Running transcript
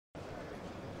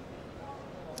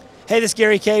Hey, this is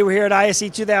Gary Kayye. We're here at ISE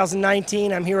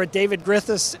 2019. I'm here with David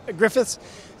Griffiths,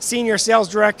 Senior Sales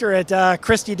Director at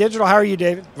Christie Digital. How are you,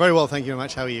 David? Very well, thank you very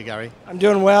much. How are you, Gary? I'm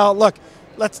doing well. Look,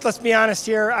 let's be honest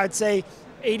here. I'd say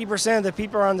 80% of the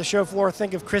people on the show floor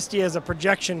think of Christie as a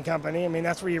projection company. I mean,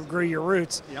 that's where you grew your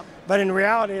roots. Yep. But in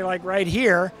reality, like right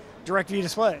here, direct view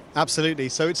display. Absolutely.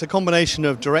 So it's a combination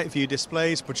of direct view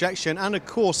displays, projection, and of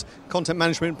course, content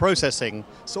management and processing.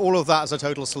 So all of that is a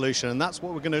total solution, and that's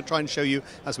what we're going to try and show you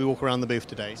as we walk around the booth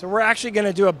today. So we're actually going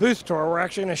to do a booth tour. We're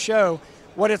actually going to show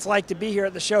what it's like to be here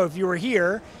at the show if you were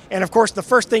here. And of course, the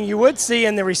first thing you would see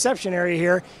in the reception area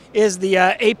here is the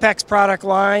Apex product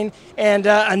line and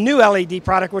a new LED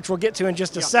product, which we'll get to in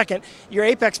just a second. Your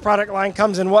Apex product line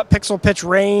comes in what pixel pitch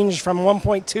range, from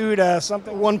 1.2 to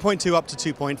something? 1.2 up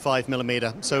to 2.5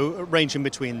 millimeter, so range in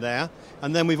between there.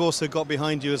 And then we've also got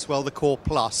behind you as well the Core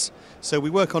Plus. So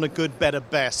we work on a good, better,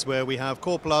 best, where we have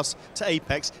Core Plus to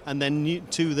Apex, and then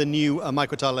to the new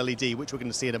microtile LED, which we're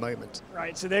going to see in a moment.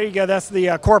 Right. So there you go. That's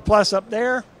the Core Plus up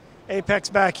there. Apex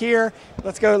back here.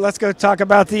 Let's go talk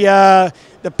about the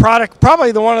product.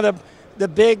 Probably one of the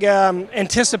big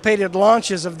anticipated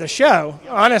launches of the show.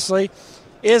 Honestly,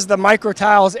 is the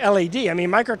Microtiles LED. I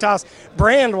mean, Microtiles,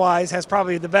 brand-wise, has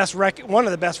probably one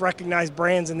of the best recognized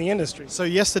brands in the industry. So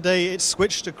yesterday it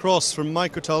switched across from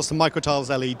Microtiles to Microtiles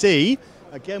LED,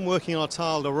 again working on our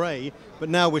tiled array, but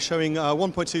now we're showing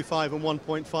 1.25 and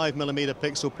 1.5 millimeter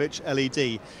pixel pitch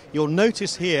LED. You'll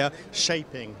notice here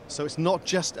shaping, so it's not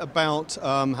just about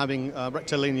having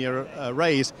rectilinear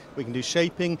arrays. We can do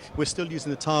shaping. We're still using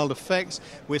the tiled effects.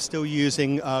 We're still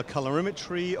using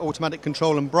colorimetry, automatic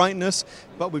control and brightness,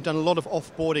 but we've done a lot of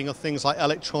offboarding of things like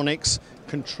electronics,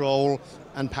 control,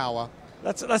 and power.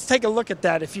 Let's take a look at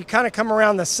that. If you kind of come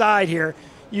around the side here,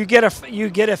 you get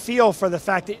a feel for the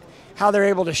fact that how they're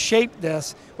able to shape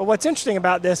this. But what's interesting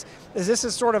about this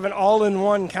is sort of an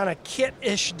all-in-one kind of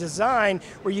kit-ish design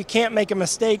where you can't make a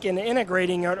mistake in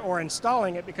integrating it or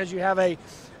installing it because you have a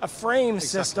frame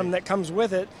system that comes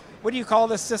with it. What do you call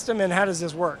this system, and how does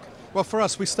this work? Well, for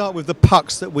us, we start with the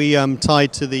pucks that we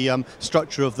tied to the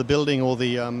structure of the building or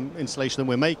the installation that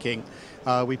we're making.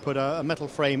 We put a metal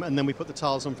frame, and then we put the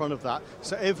tiles in front of that.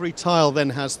 So every tile then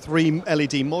has 3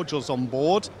 LED modules on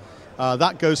board.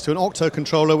 That goes to an octo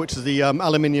controller, which is the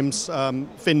aluminium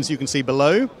fins you can see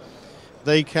below.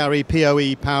 They carry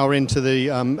PoE power into the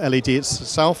LED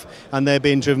itself, and they're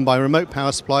being driven by remote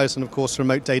power supplies and, of course,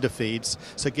 remote data feeds.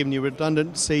 So giving you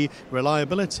redundancy,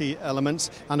 reliability elements,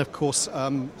 and, of course,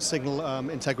 signal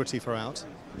integrity throughout.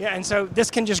 Yeah, and so this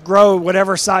can just grow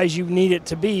whatever size you need it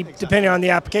to be, depending on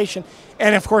the application.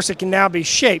 And, of course, it can now be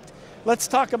shaped. Let's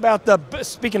talk about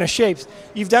speaking of shapes,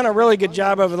 you've done a really good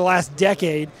job over the last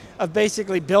decade of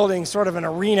basically building sort of an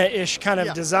arena-ish kind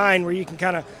of design where you can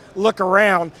kind of look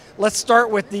around. Let's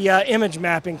start with the image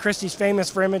mapping. Christie's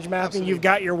famous for image mapping. Absolutely. You've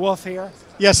got your wolf here.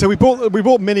 Yeah, so we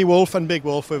brought Mini Wolf and Big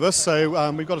Wolf with us,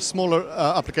 so we've got a smaller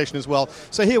application as well.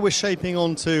 So here we're shaping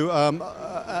onto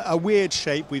a weird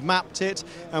shape. We've mapped it,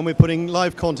 and we're putting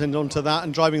live content onto that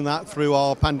and driving that through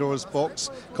our Pandora's Box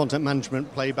content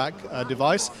management playback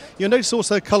device. You'll notice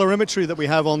also colorimetry that we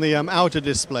have on the outer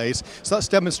displays. So that's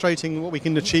demonstrating what we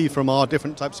can achieve from our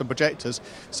different types of projectors.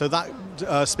 So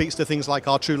that speaks to things like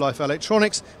our True Life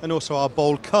electronics and also our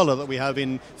bold color that we have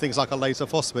in things like our laser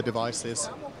phosphor devices.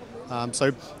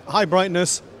 So high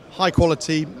brightness, high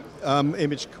quality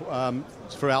image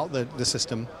throughout the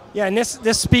system. Yeah, and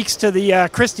this speaks to the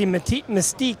Christie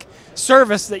Mystique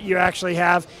service that you actually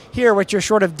have here, which you're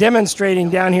sort of demonstrating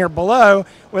down here below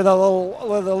with a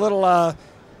little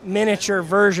miniature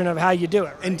version of how you do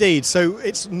it. Right? Indeed. So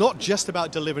it's not just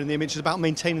about delivering the image, it's about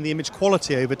maintaining the image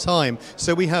quality over time.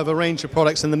 So we have a range of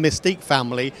products in the Mystique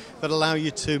family that allow you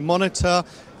to monitor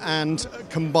and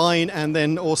combine and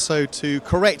then also to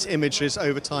correct images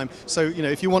over time. So, you know,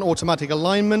 if you want automatic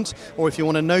alignment or if you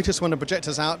want to notice when a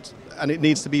projector's out and it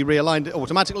needs to be realigned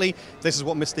automatically, this is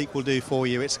what Mystique will do for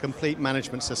you. It's a complete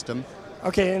management system.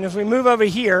 Okay, and if we move over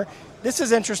here, this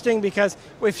is interesting because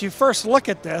if you first look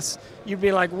at this, you'd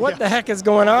be like, what the heck is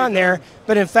going on there?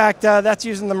 But in fact, that's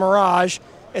using the Mirage.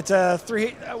 It's a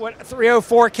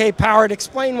 304K powered.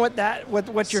 Explain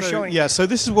what you're showing. Yeah, so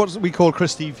this is what we call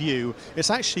Christie View. It's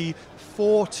actually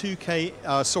 4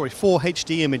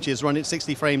 HD images run at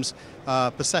 60 frames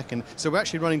per second. So we're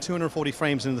actually running 240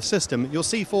 frames in the system. You'll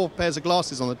see 4 pairs of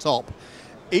glasses on the top.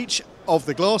 Each of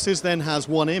the glasses then has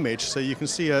one image, so you can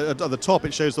see at the top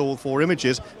it shows all 4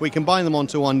 images. We combine them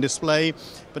onto one display,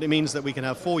 but it means that we can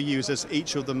have 4 users,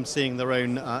 each of them seeing their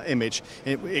own image.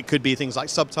 It could be things like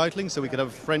subtitling, so we could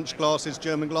have French glasses,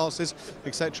 German glasses,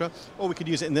 etc. Or we could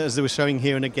use it as they were showing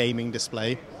here in a gaming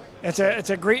display. It's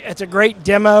a great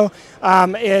demo,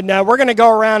 and we're going to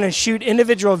go around and shoot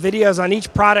individual videos on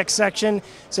each product section.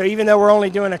 So even though we're only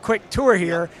doing a quick tour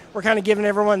here, we're kind of giving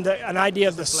everyone an idea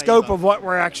of the scope of what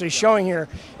we're actually showing here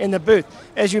in the booth.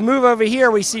 As you move over here,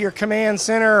 we see your command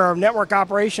center or network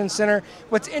operations center.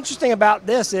 What's interesting about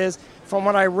this is, from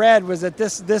what I read, was that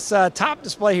this top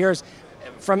display here is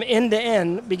from end to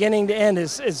end, beginning to end,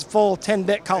 is full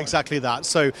 10-bit color. Exactly that.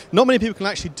 So not many people can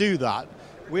actually do that.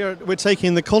 We're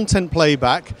taking the content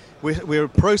playback, we're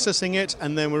processing it,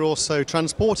 and then we're also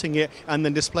transporting it and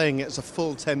then displaying it as a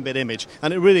full 10-bit image.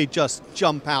 And it really just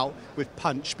jump out with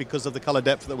punch because of the color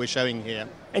depth that we're showing here.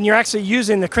 And you're actually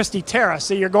using the Christie Terra,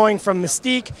 so you're going from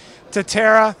Mystique to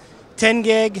Terra, 10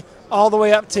 gig, all the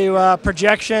way up to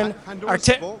projection.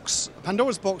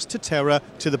 Pandora's box to Terra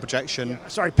to the projection.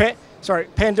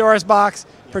 Pandora's box,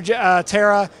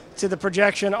 Terra to the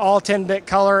projection, all 10-bit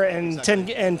color and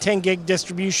exactly. 10 gig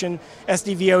distribution,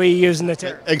 SDVOE using the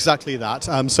Terra. Exactly that.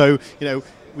 So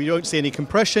we don't see any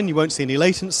compression, you won't see any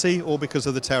latency, all because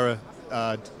of the Terra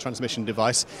transmission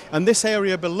device. And this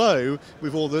area below,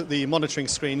 with all the monitoring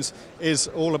screens, is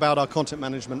all about our content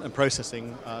management and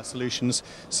processing solutions.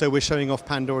 So we're showing off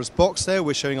Pandora's box there,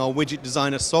 we're showing our widget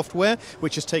designer software,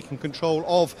 which is taking control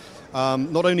of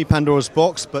not only Pandora's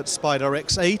box, but Spider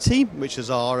X80, which is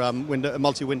our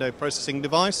multi-window processing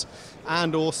device,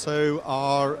 and also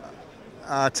our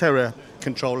Terra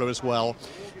controller as well.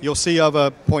 You'll see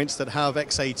other points that have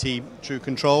X80 true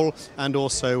control and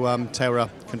also Terra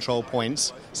control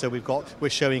points. So we're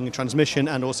showing transmission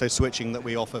and also switching that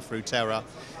we offer through Terra.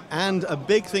 And a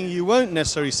big thing you won't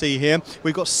necessarily see here,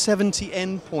 we've got 70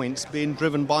 endpoints being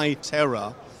driven by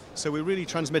Terra. So we're really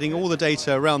transmitting all the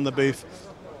data around the booth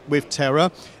with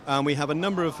Terra. We have a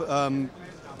number of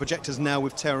projectors now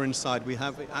with Terra inside. We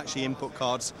have actually input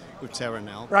cards with Terra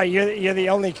now. Right, you're the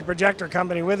only projector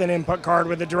company with an input card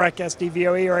with a direct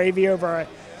SDVOE or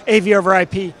AV over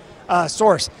IP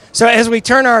source. So as we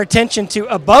turn our attention to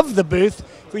above the booth,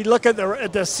 if we look at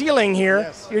the ceiling here,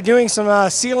 yes. You're doing some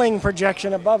ceiling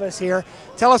projection above us here.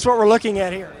 Tell us what we're looking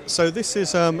at here. So this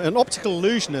is an optical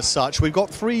illusion as such. We've got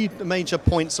 3 major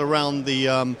points around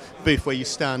the booth where you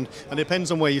stand, and it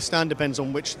depends on where you stand, depends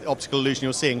on which optical illusion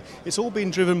you're seeing. It's all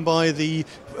being driven by the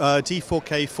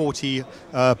D4K 40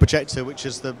 projector, which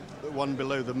is the one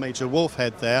below the major wolf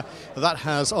head there. That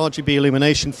has RGB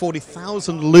illumination,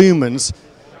 40,000 lumens,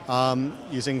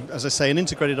 using, as I say, an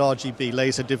integrated RGB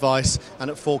laser device and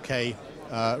at 4K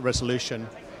resolution.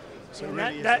 So,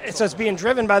 so it's being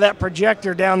driven by that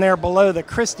projector down there below the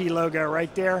Christie logo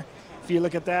right there. If you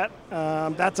look at that,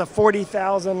 that's a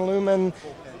 40,000 lumen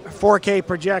 4K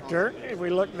projector. If we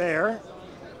look there,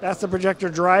 that's the projector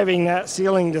driving that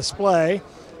ceiling display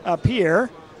up here.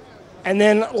 And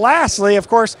then lastly, of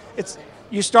course,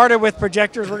 you started with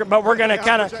projectors, but we're going to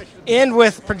kind of end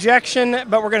with projection,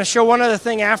 but we're going to show one other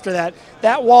thing after that.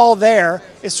 That wall there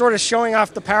is sort of showing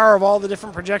off the power of all the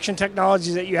different projection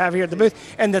technologies that you have here at the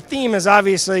booth. And the theme is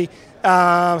obviously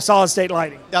solid state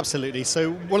lighting. Absolutely.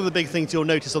 So one of the big things you'll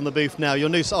notice on the booth now, you'll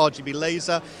notice RGB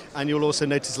laser, and you'll also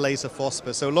notice laser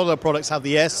phosphor. So a lot of the products have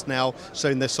the S now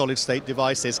showing their solid state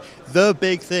devices. The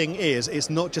big thing is,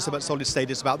 it's not just about solid state,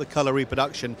 it's about the color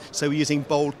reproduction. So we're using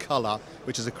bold color,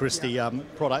 which is a Christie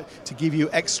product, to give you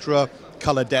extra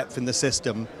color depth in the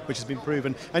system, which has been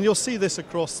proven. And you'll see this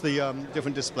across the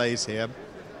different displays here.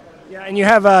 Yeah, and you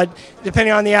have,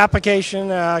 depending on the application,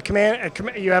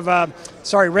 you have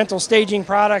rental staging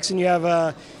products, and you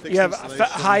have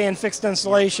high-end fixed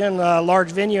installation,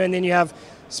 large venue, and then you have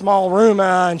small room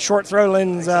and short throw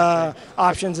lens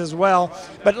options as well.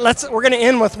 But we're going to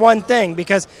end with one thing,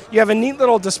 because you have a neat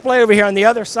little display over here on the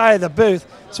other side of the booth.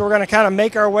 So we're going to kind of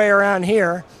make our way around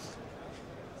here,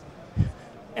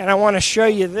 and I want to show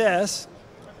you this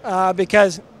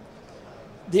because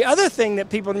the other thing that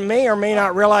people may or may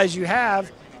not realize you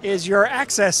have is your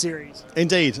Access series.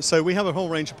 Indeed. So we have a whole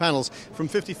range of panels from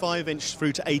 55-inch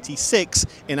through to 86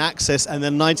 in Access, and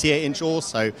then 98-inch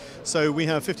also. So we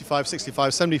have 55,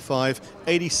 65, 75,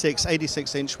 86,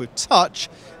 86-inch with touch,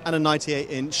 and a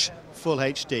 98-inch full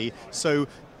HD. So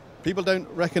people don't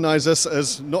recognize us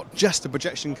as not just a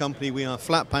projection company. We are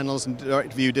flat panels and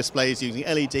direct view displays using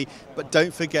LED, but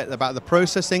don't forget about the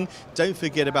processing, don't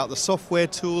forget about the software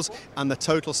tools and the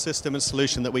total system and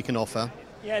solution that we can offer.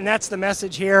 Yeah, and that's the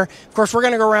message here. Of course, we're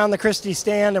going to go around the Christie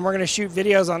stand, and we're going to shoot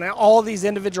videos on all these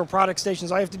individual product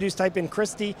stations. All you have to do is type in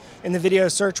Christie in the video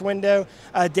search window.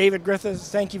 David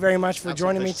Griffiths, thank you very much for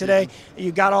joining me today.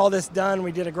 You got all this done.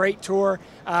 We did a great tour.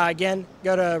 Again,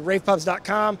 go to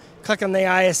ravepubs.com, click on the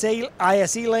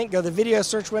ISE link, go to the video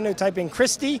search window, type in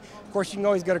Christie. Of course, you can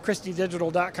always go to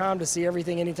christiedigital.com to see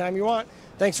everything anytime you want.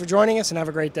 Thanks for joining us and have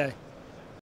a great day.